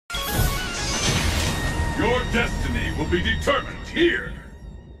destiny will be determined here.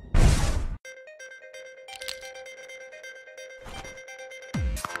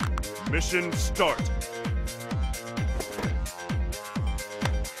 Mission start.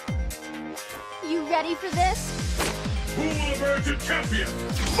 You ready for this? Who will emerge a champion?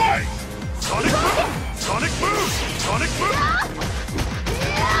 Fight! Sonic boom! Sonic boom! Sonic boom!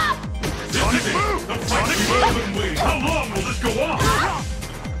 Sonic boom! The fight will win. How long will this go on?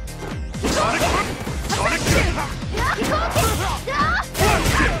 Sonic boom! Sonic boom!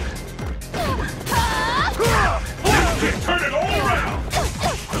 Turn it all around!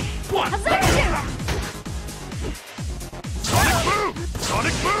 What? Sonic boom!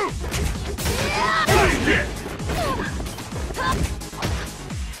 Sonic boom! Take it!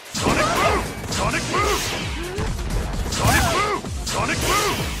 Sonic boom! Sonic boom! Sonic boom! Sonic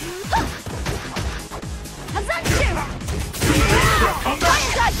boom! Come back!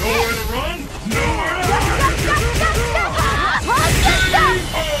 Nowhere to run! Nowhere to hide!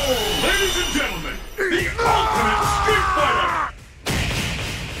 Oh, ladies and gentlemen, the ultimate Street Fighter!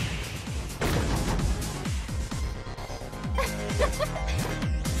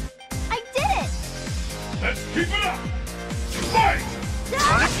 I did it! Let's keep it up! Fight!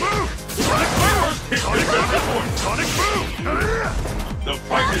 Sonic boom! Sonic boom! Sonic boom! Sonic boom! The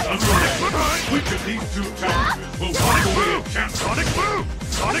fight is underway. Which of these two challengers will walk away as champion? Sonic boom!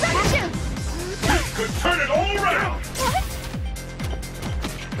 Sonic boom! This could turn it all around! What?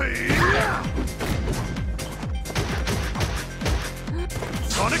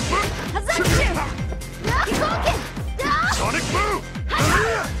 Sonic boom! Sonic boom!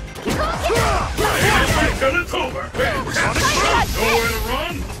 Till it's over! Sonic boom! Nowhere to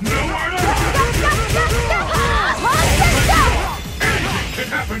run! Nowhere to hide! Anything can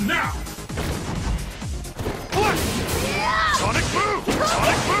happen now! Sonic boom!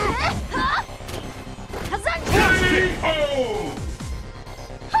 Sonic boom! K.O.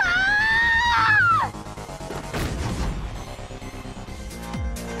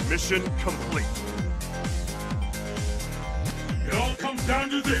 Mission complete. It all comes down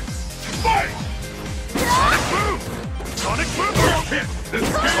to this. Fight! Sonic boom! Sonic boom! First hit! This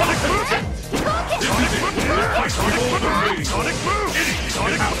game Sonic is boom! intense! Sonic This boom! is all the rage! Sonic boom! Anything can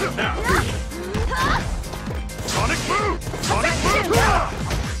Sonic happen boom! now! Sonic boom! Sonic boom!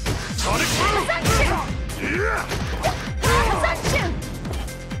 Sonic boom! Yeah!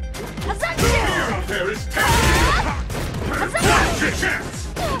 Fear out there is terrible! Now's your chance!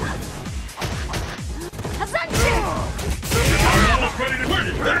 I'm almost ready to win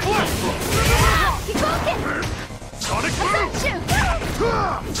it! That's so strong! Sonic boom! Sonic boom!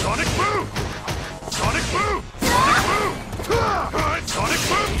 Sonic boom! Sonic boom! Sonic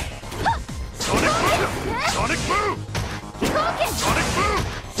boom! Sonic boom! Sonic boom! Sonic boom!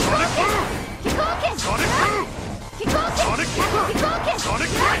 Sonic boom! Sonic boom! Sonic boom! Sonic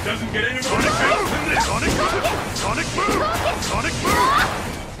boom! It doesn't get any more Sonic intense boom! than this! Sonic boom! Sonic boom! Sonic boom!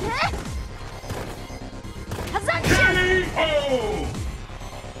 K.O.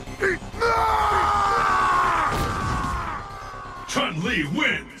 Chun-Li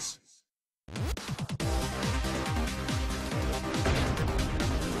wins!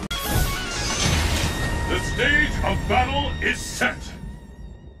 The stage of battle is set!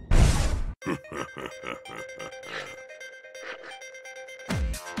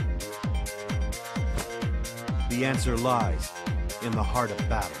 The answer lies in the heart of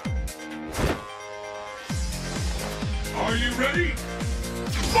battle. Are you ready?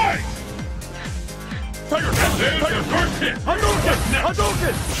 Fight! Tiger Cat, there's your first hit! Hadouken!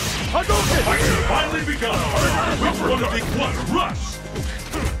 Hadouken! Hadouken! Fight has finally begun! Which one of these one rush?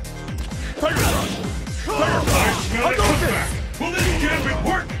 Tiger Shot! Tiger Shot! Hadouken! Will this gambit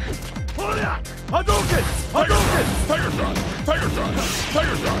work? Hadouken! Hadouken! Tiger Shot! Tiger Shot!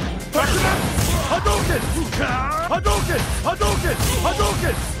 Tiger Shot! Tiger Shot! Hadouken! Hadouken! Hadouken!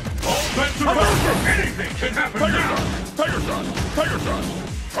 Hadouken! All bets are Hadouken! off! Anything can happen now! Tiger Shot! Tiger Shot!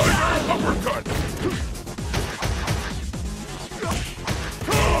 Tiger Uppercut!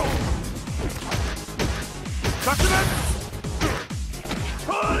 Bakugan!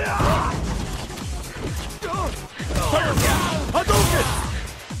 Tiger Shot! Hadouken!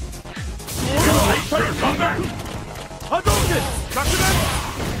 Tiger Comeback! Hadouken! Bakugan!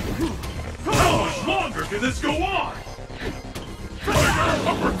 How much longer can this go on? Tiger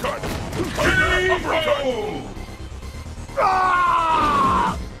Uppercut! Tiger Uppercut!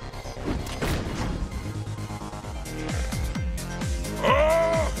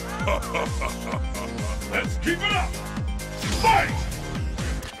 Let's keep it up! Fight!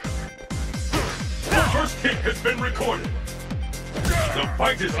 The first kick has been recorded. The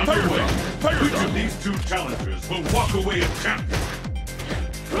fight is underway. Which of these two challengers will walk away a champion?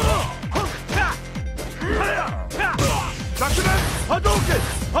 Hadouken!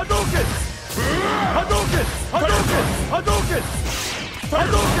 Hadouken! Hadouken! Hadouken! Hadouken!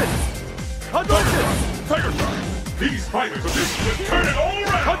 Hadouken! Hadouken! Tiger Shot! These fighters are just to turn it all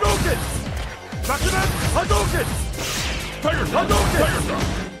around! Hadouken! Hadouken! Tiger Shot! Tiger Shot!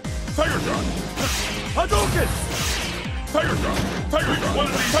 Tiger Shot! Hadouken! Tiger Shot! Tiger Shot! One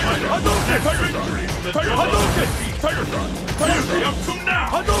of these fighters! Hadouken! Tiger victory from the Tiger Hadouken! Tiger Shot! Tiger Shot! Up to now!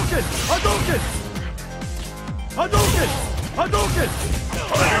 Hadouken! Hadouken! Hadouken! Hadouken!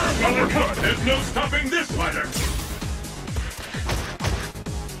 There's no stopping this fighter!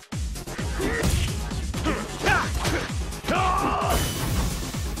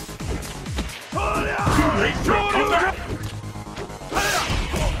 Too late for a comeback!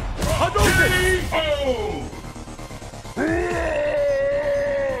 Hadouken! KO!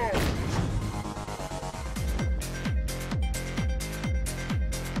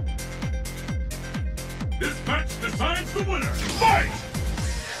 This match decides the winner! Fight!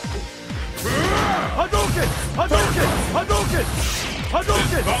 Hadouken! Hadouken! Hadouken! This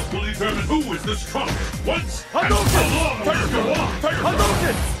Hadouken! bout will determine who is the strongest once and Hadouken! for long. Tiger Shot! Tiger Shot!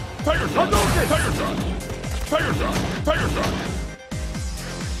 Hadouken! Tiger Shot! Hadouken! Tiger Shot! Tiger Shot! Tiger Shot!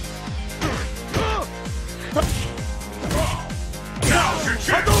 Now's your chance!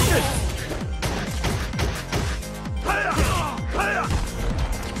 Hadouken!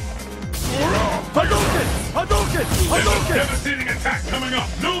 Hadouken! Hadouken! There's a Hadouken! devastating attack coming up,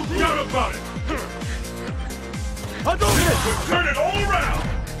 no doubt about it! Hadouken! Turn it all around!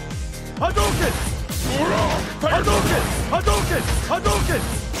 Hadouken! Hadouken! Hadouken! Hadouken!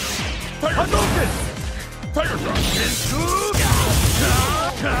 Hadouken! Tiger Shot!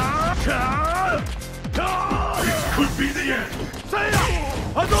 This could be the end!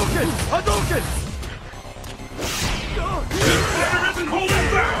 Hadouken! Hadouken! This fighter isn't holding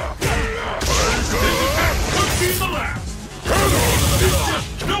back! This attack could be the last! It's just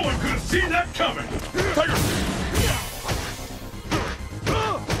no one could have seen that coming! Tiger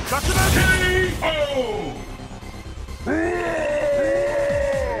KO!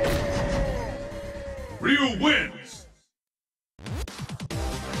 Ryu wins!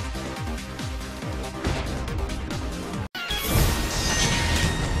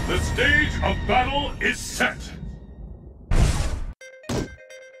 The stage of battle is set!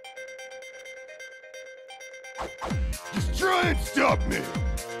 Just try and stop me!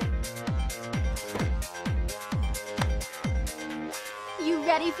 You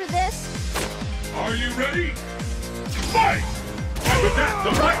ready for this? Are you ready? Fight! And with that,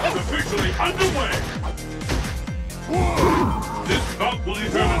 the fight is officially underway! This bout will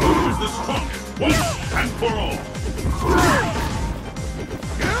determine who is the strongest once and for all!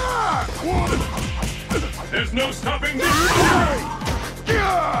 There's no stopping this fight!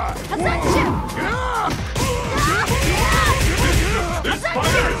 Hazanshu! This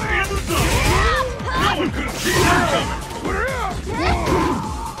fighter is in the zone! No one could have seen that coming!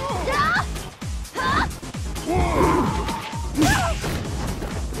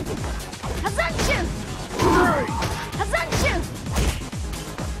 Hazanshu! Hazanshu!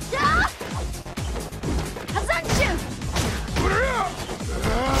 Hazanshu!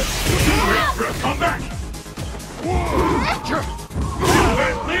 Wait for a comeback!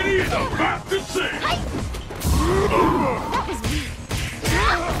 That lady is about to sing! That was weak.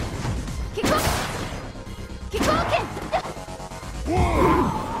 Kikoken! Kikoken!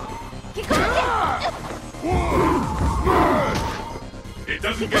 It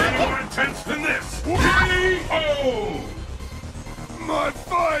doesn't get any more intense than this! KO! My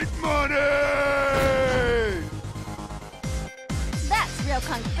fight money! That's real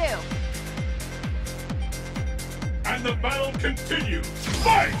kung fu. And the battle continues!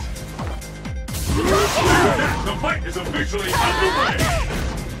 Fight! The fight is officially underway!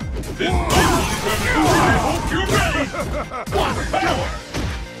 This fight will determine who I hope you're ready! What power!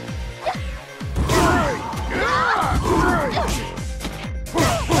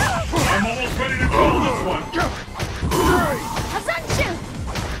 I'm almost ready to call this one! Hazanshu!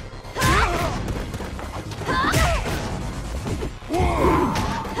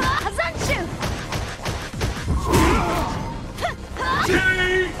 Hazanshu! KO!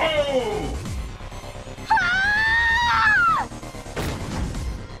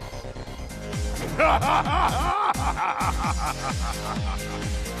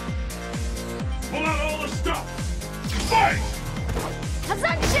 Pull out all the stuff! Fight!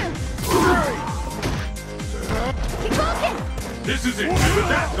 Hazanshu! Kikoken! This is it! And with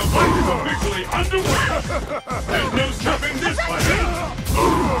that, the fight is officially underway! There's no stopping this fighter!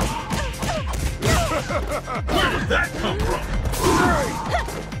 Where did that come from?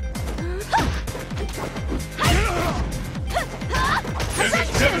 There's a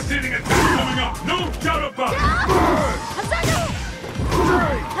devastating attack coming up, no doubt about it!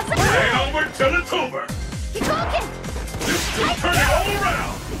 And over till it's over! This will turn it all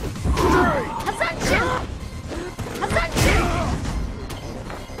around!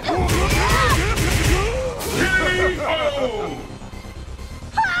 KO!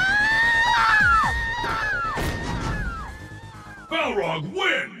 Balrog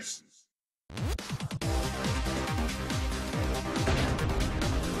wins!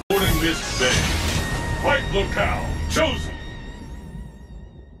 Boarding this bay. Fight locale chosen.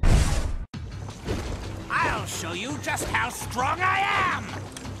 I'll show you just how strong I am!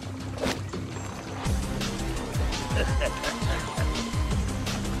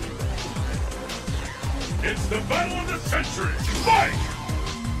 It's the battle of the century. Fight!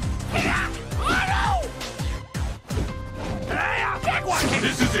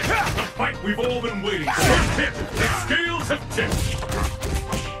 This is it. The fight we've all been waiting for. First hit. The scales have tipped.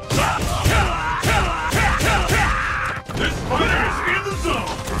 This fighter is in the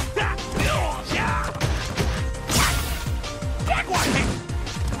zone.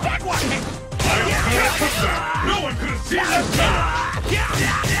 No one could have seen that coming.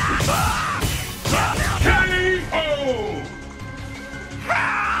 KO!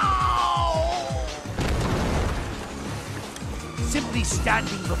 Simply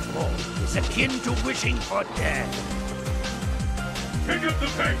standing before is akin to wishing for death. Pick up the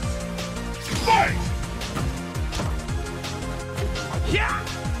pace. Fight!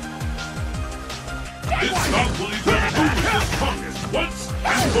 This bout will determine who is the strongest once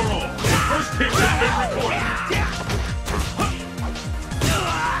and for all. The first hit has been recorded.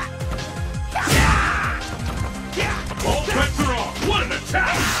 All bets are off. What an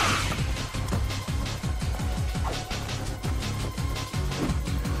attack!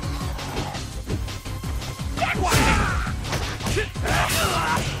 What an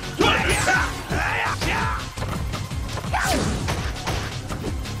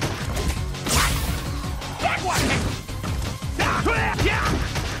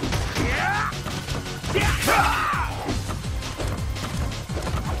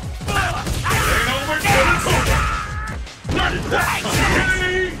attack!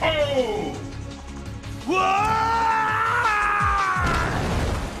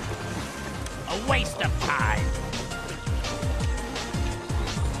 A waste of time.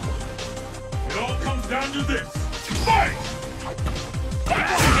 It all comes down to this. Fight! The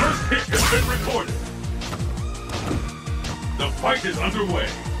first hit has been recorded. The fight is underway.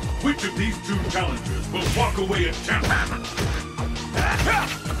 Which of these two challengers will walk away a champion?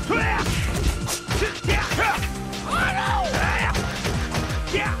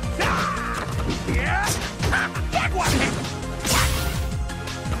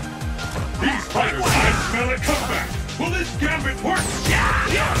 These fighters might smell a comeback. Will this gambit work?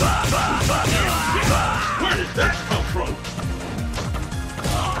 Where did that come from?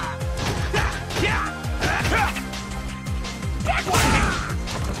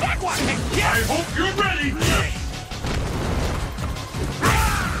 I hope you're ready!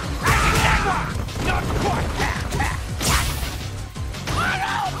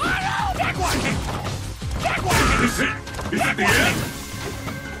 Not quite! Is it? Is it the end?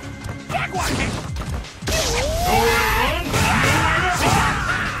 Nowhere to run, nowhere to hide!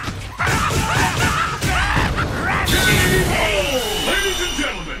 Ladies and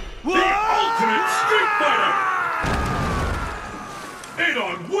gentlemen, the ultimate street fighter!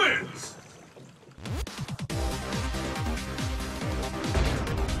 Adon wins!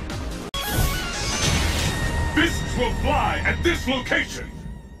 Fists will fly at this location!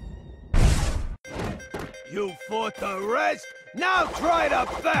 You fought the rest? Now try the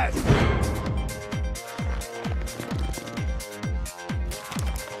best!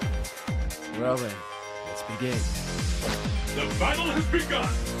 Well then, let's begin. The battle has begun!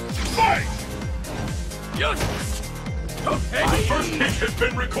 Fight! Yes! The first hit has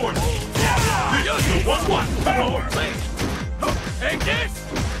been recorded! This is the 1-1 power! Take this!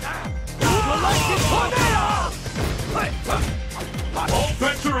 Electric tornado! All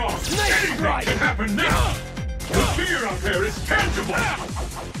bets are off! Anything can happen now! The fear out there is tangible!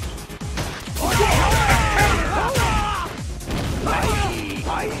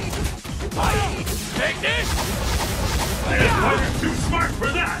 Take this! This fighter's too smart for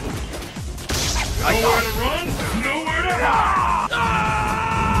that! Nowhere to run, nowhere to hide!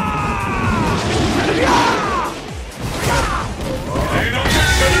 Ain't no way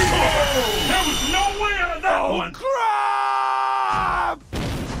to go! There was no way out of that one! Crap!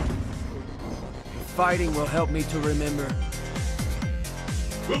 Fighting will help me to remember.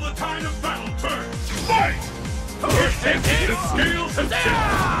 Will the tide of battle turn? Fight! First hit, the scales have tipped.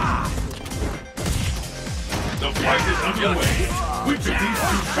 The fight is underway. Which of these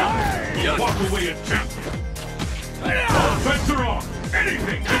two challengers will walk away a champion? All bets are on.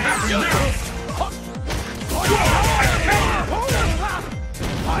 Anything can happen now.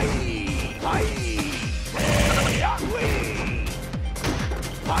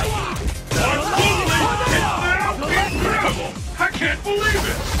 Incredible! I can't believe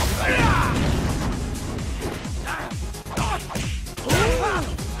it!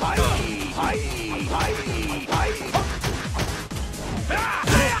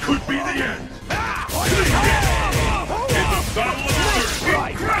 This could be the end. In the battle of the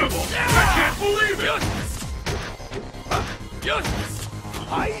third, incredible! I can't believe it!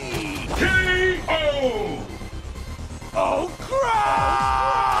 KO! Oh,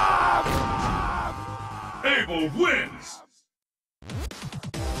 crap! Abel wins!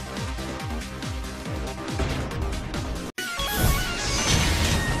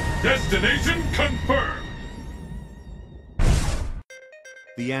 Destination confirmed!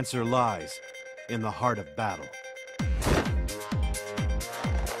 The answer lies in the heart of battle.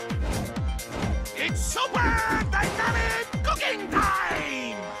 It's super dynamic cooking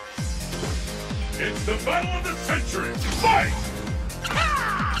time! It's the battle of the century! Fight!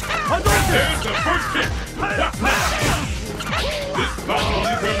 There's the first hit! What's next? This battle will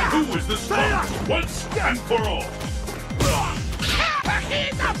determine who is the strongest once and for all!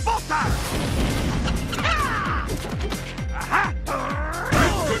 Fajita butter!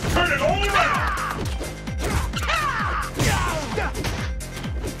 This could turn it all around!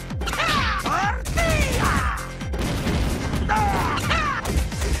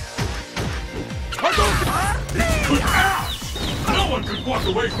 This could ouch! No one could walk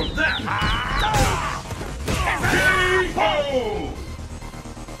away from that! KO!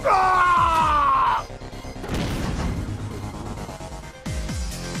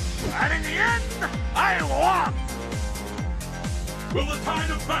 And in the end, I won! Will the tide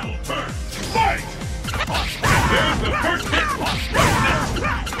of battle turn? Fight! There's the first hit!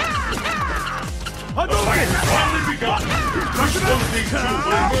 The fight has finally begun! Which one of these two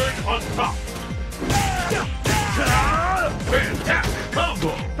will emerge on top? Fantastic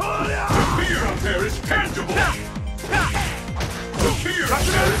combo! The fear out there is tangible! The fear out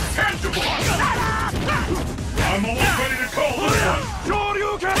there is tangible! I'm almost ready to call this one!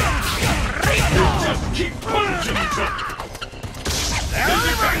 They just keep punching each other! This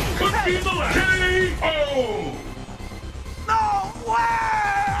event could be the last! KO! No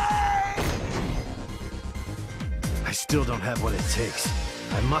way! I still don't have what it takes.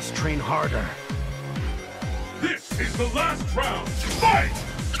 I must train harder. This is the last round! Fight!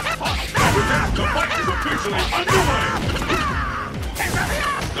 The fight is officially underway!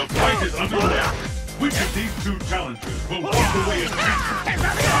 The fight is underway! Which of these two challengers will walk away as champion?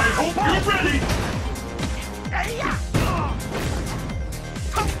 I hope you're ready!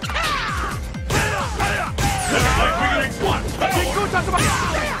 Looks like we're getting one!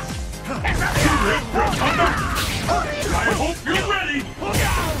 I hope you're ready!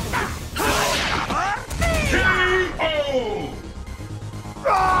 KO!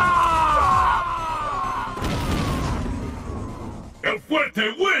 El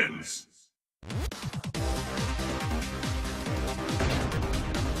Fuerte wins!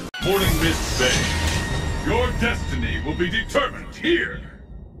 Morning Mist Bay. Your destiny will be determined here.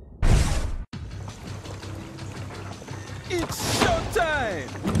 It's showtime!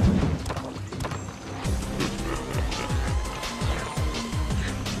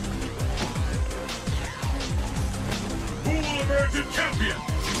 Who will emerge as champion?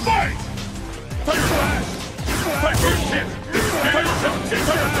 Fight! Fire Flash! Fire Hit!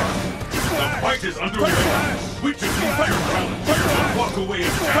 The fight is underway. Which of these two challengers will walk away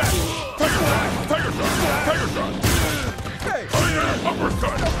as champion? Fire shot! Hey! Fire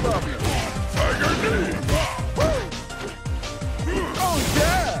uppercut! Tiger knee! Oh,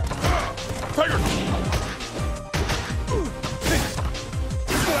 yeah! Tiger!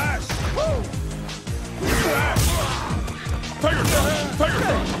 Flash! Flash! Tiger shot!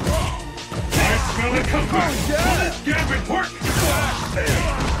 I smell it coming! Will this gambit work? Flash!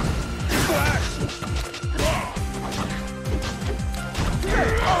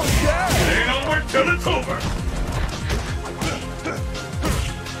 Oh, yeah! It ain't over till it's over!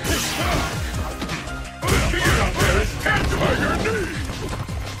 The fear out there is tangible! Tiger knee!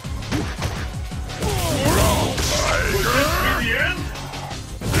 Could this be the end?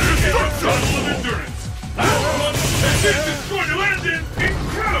 This is a battle of endurance! And this is going to end in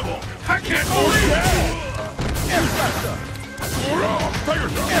incredible! I can't Tiger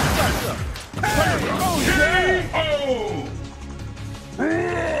Shot! Tiger Shot! KO!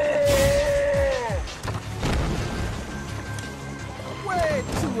 Way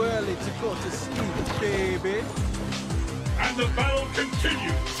too early to go to sleep, baby. And the battle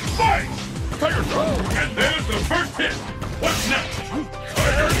continues. Fight! Tiger Shot! And there's the first hit. What's next?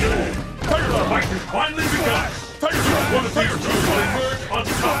 Tiger Shot! Tiger Shot! Fight has finally begun. Tiger Shot! One of these two will emerge on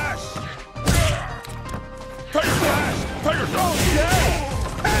top. Tiger Shot! Tiger Shot! Oh, yeah!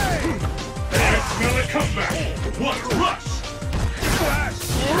 Hey! I smell a comeback. What a rush! Flash!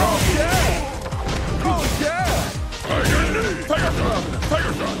 Oh, yeah! Oh, yeah! Tiger Shot! Tiger Shot!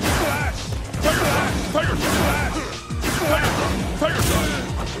 Tiger Shot! Flash! Tiger Shot! Tiger Shot! Flash! Tiger Shot!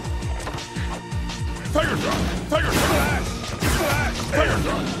 Tiger Shot! Tiger Shot! Flash! Flash! Tiger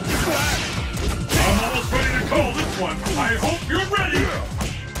Shot! Flash! I'm almost ready to call this one. I hope you're ready.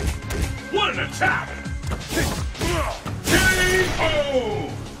 What an attack! KO!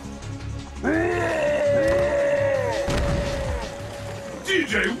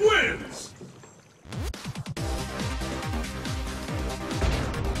 DJ wins!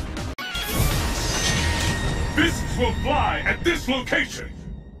 Fists will fly at this location!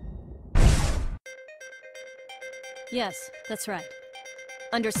 Yes, that's right.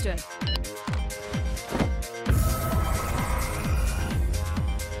 Understood.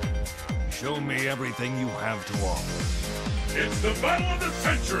 Show me everything you have to offer. It's the battle of the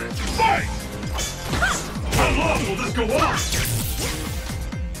century! Fight! How long will this go on?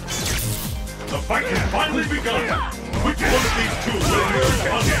 The fight has finally begun! Which one of these two will emerge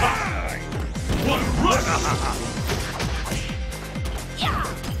on top? What a rush!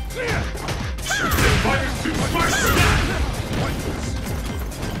 This fight is too much for them!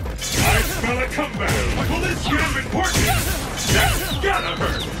 I smell a comeback! Will this game important? That's gotta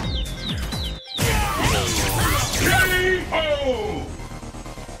hurt! KO!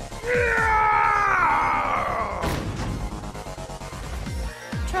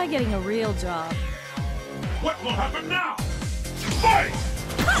 Try getting a real job. What will happen now? Fight!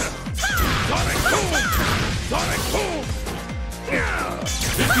 Sonic Boom! Sonic Boom!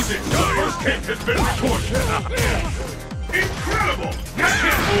 This is it! The first kick has been recorded! Incredible! I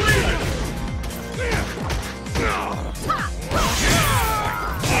can't believe it!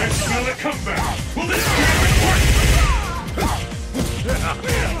 I smell a comeback! Will this be important?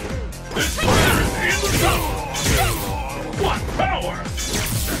 This player is in the zone! What power!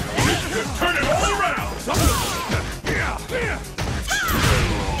 This could turn it all around!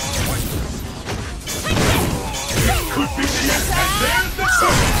 This could be the end, and there's the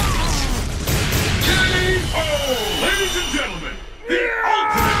turn! KO! Ladies and gentlemen, the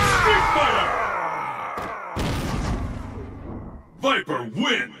ultimate Street Fighter! Viper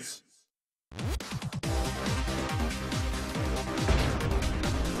wins!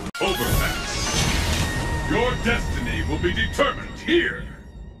 Overmatch. Your destiny will be determined here.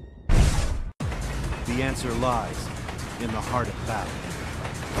 The answer lies in the heart of battle.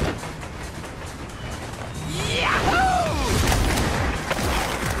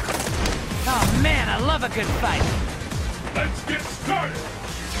 Oh man, I love a good fight. Let's get started.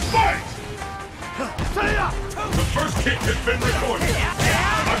 Fight! The first kick has been recorded.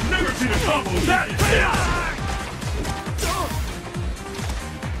 I've never seen a combo that intense.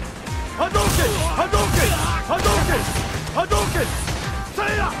 Hadouken! Hadouken! Hadouken! Hadouken!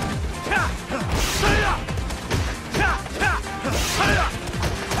 Saya! Saya! Saya!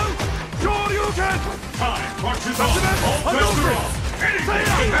 Shoryuken! Time marches on. All bets are off. Anything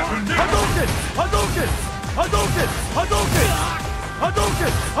can happen now. Hadouken! Hadouken! Hadouken! Hadouken!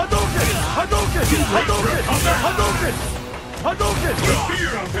 Hadouken! Hadouken! Hadouken! Hadouken! Hadouken! Hadouken! The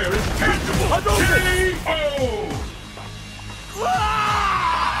fear out there is tangible. Hadouken! KO!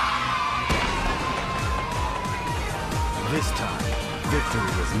 This time,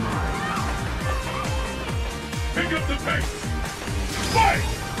 victory is mine. Pick up the pace. Fight!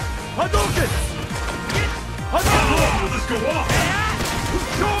 Hadouken! How long will this go on?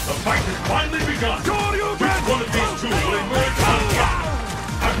 The fight has finally begun. Which one of these two will emerge on top?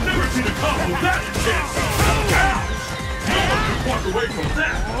 I've never seen a combo that intense. Ouch! No one can walk away from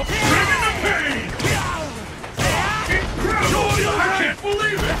that. Bring in the pain! Incredible! I can't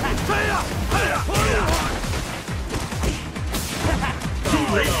believe it! Too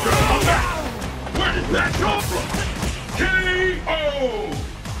late to come back! Where did that come from? KO!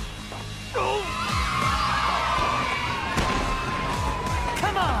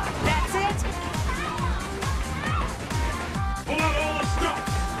 Come on, that's it. Pull out all the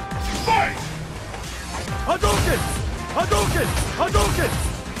stops! Fight! Hadouken! Hadouken! Hadouken!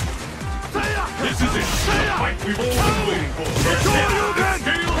 Say fight we've all been waiting for. First hit, the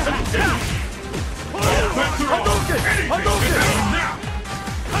scales have tipped. All bets are off. Anything can happen now.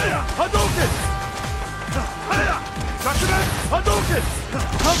 Hadouken! Shakugan Hadouken!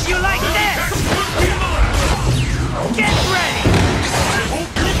 Hope you like this! Get ready! I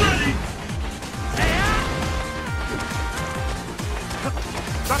hope you're ready.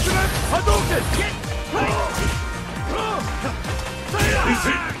 Shakugan Hadouken! Is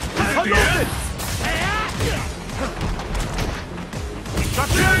it the end?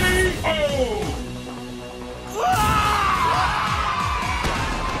 K.O.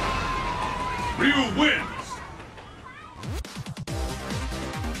 Ryu wins.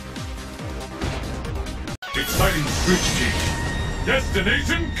 Exciting switch change.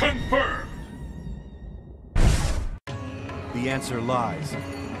 Destination confirmed. The answer lies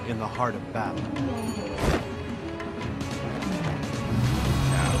in the heart of battle.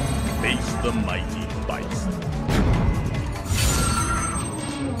 Now, face the mighty bison.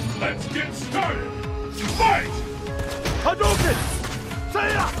 Let's get started. Fight! Hadouken!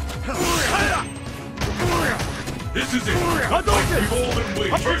 Seiya! This is it. The fight we've all been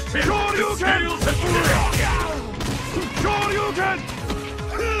waiting. First hit, the scales have tipped. Shoryuken!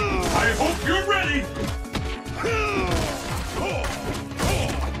 I hope you're ready.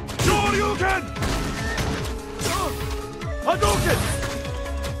 Shoryuken! Hadouken!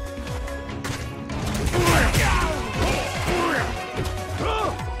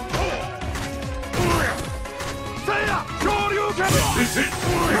 Seiya! Shoryuken! Is it? Is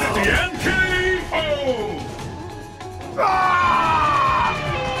it the end? K.O.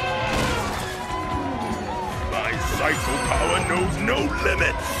 My psycho power knows no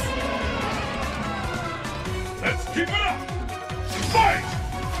limits! Let's keep it up. Fight!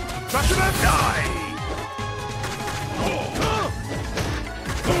 Shakugan die!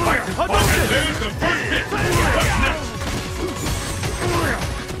 The fight is on, and there's the first hit. What's next?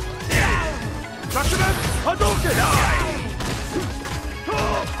 Shakugan Hadouken!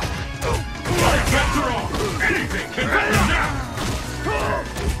 All bets are off. Anything can happen now.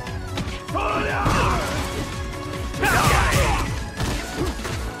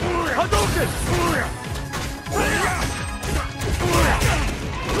 Hadouken!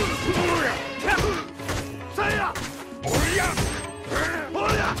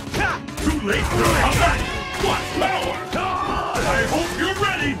 Too late for a comeback. What power? I hope you're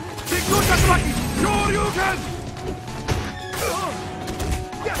ready. Shoryuken!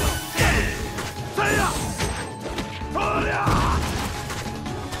 Seiya!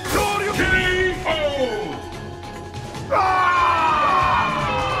 K.O.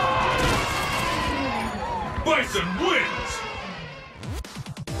 Bison wins.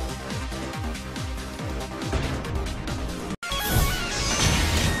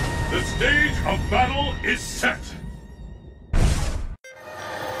 The stage of battle is set.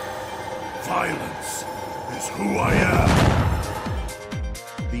 Violence is who I am.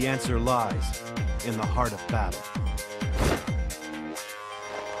 The answer lies in the heart of battle.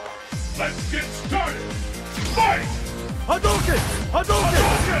 Let's get started. Fight! Hadouken!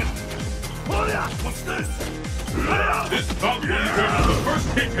 Hadouken! What's this? This bout will determine the first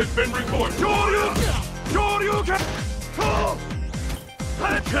hit has been recorded. Shoryuken! Shoryuken!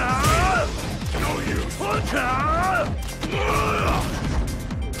 No use! Shoryuken!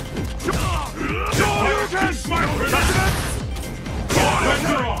 All bets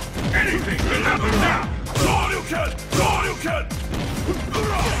are off. Anything can happen now. Shoryuken! Shoryuken!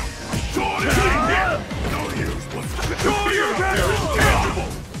 Shoryuken! No use! Fear out there is tangible.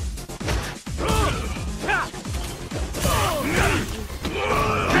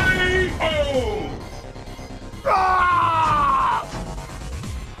 K.O.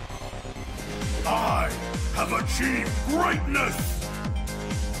 I have achieved greatness!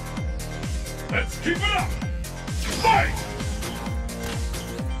 Let's keep it up. Fight!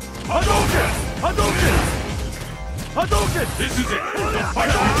 Hadouken! Hadouken! Hadouken! This is it. The fight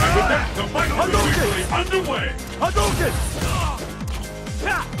is back. The fight is officially underway. Hadouken!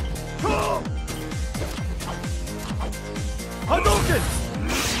 Hadouken!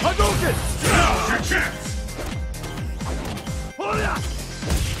 Hadouken! Now's your chance.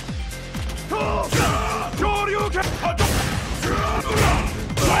 Shoryuken!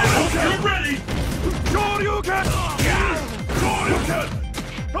 I hope you're ready. Shoryuken! Shoryuken!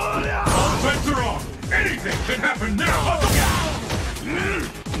 All bets are off. Anything can happen now.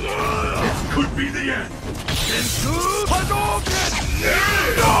 This could be the end. Hadouken!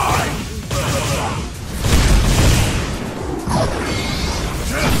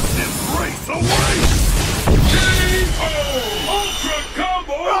 Death embrace awaits! K.O. Ultra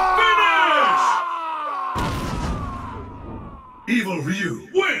Combo Finish! Evil Ryu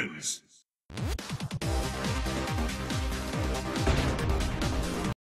wins!